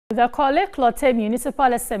The Korle Klottey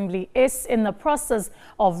Municipal Assembly is in the process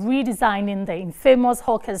of redesigning the infamous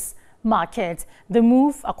hawkers market. The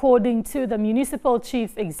move, according to the Municipal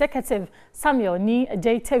Chief Executive Samuel Ni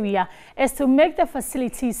Ajeteria, is to make the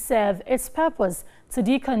facility serve its purpose to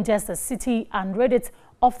decongest the city and rid it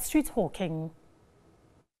of street hawking.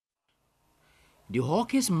 The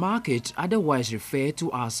Hawkers Market, otherwise referred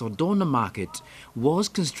to as Odona Market, was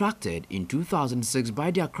constructed in 2006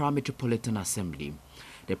 by the Accra Metropolitan Assembly.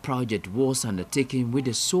 The project was undertaken with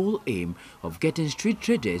the sole aim of getting street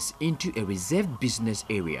traders into a reserved business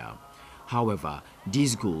area. However,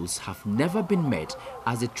 these goals have never been met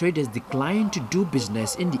as the traders declined to do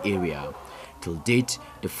business in the area. Till date,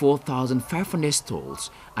 the 4,500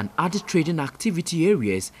 stalls and other trading activity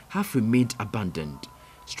areas have remained abandoned.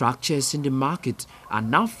 Structures in the market are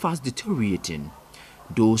now fast deteriorating.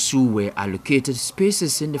 Those who were allocated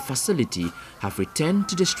spaces in the facility have returned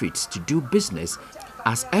to the streets to do business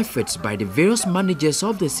as efforts by the various managers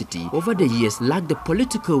of the city over the years lack the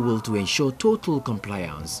political will to ensure total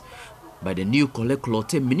compliance. But the new Korle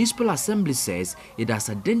Klottey Municipal Assembly says it has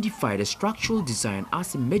identified the structural design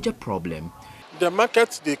as a major problem. The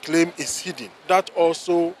market they claim is hidden. That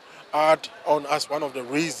also add on as one of the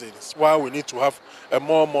reasons why we need to have a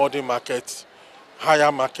more modern market,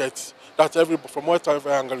 higher market, that from whatever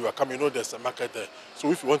angle you are coming, you know there's a market there.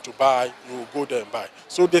 So if you want to buy, you will go there and buy.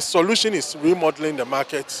 So the solution is remodeling the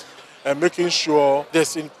market and making sure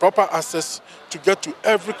there's proper access to get to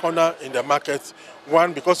every corner in the market.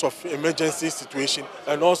 One, because of emergency situation,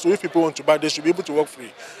 and also if people want to buy, they should be able to walk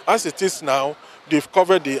free. As it is now, they've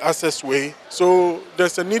covered the access way, so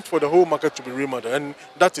there's a need for the whole market to be remodeled, and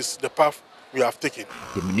that is the path we have taken.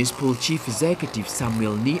 The Municipal Chief Executive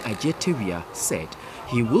Samuel Ni Ajeteria said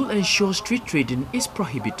he will ensure street trading is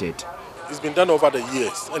prohibited. It's been done over the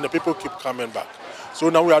years, and the people keep coming back. So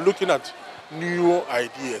now we are looking at new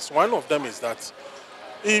ideas. One of them is that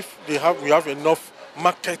if we have enough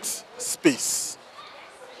market space,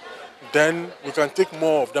 then we can take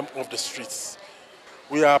more of them off the streets.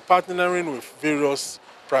 We are partnering with various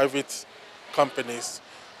private companies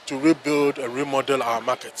to rebuild and remodel our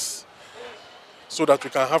markets so that we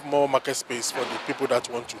can have more market space for the people that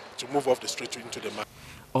want to move off the street into the market.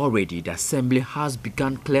 Already, the Assembly has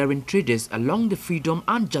begun clearing traders along the Freedom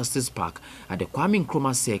and Justice Park at the Kwame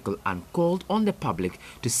Nkrumah Circle and called on the public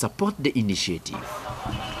to support the initiative.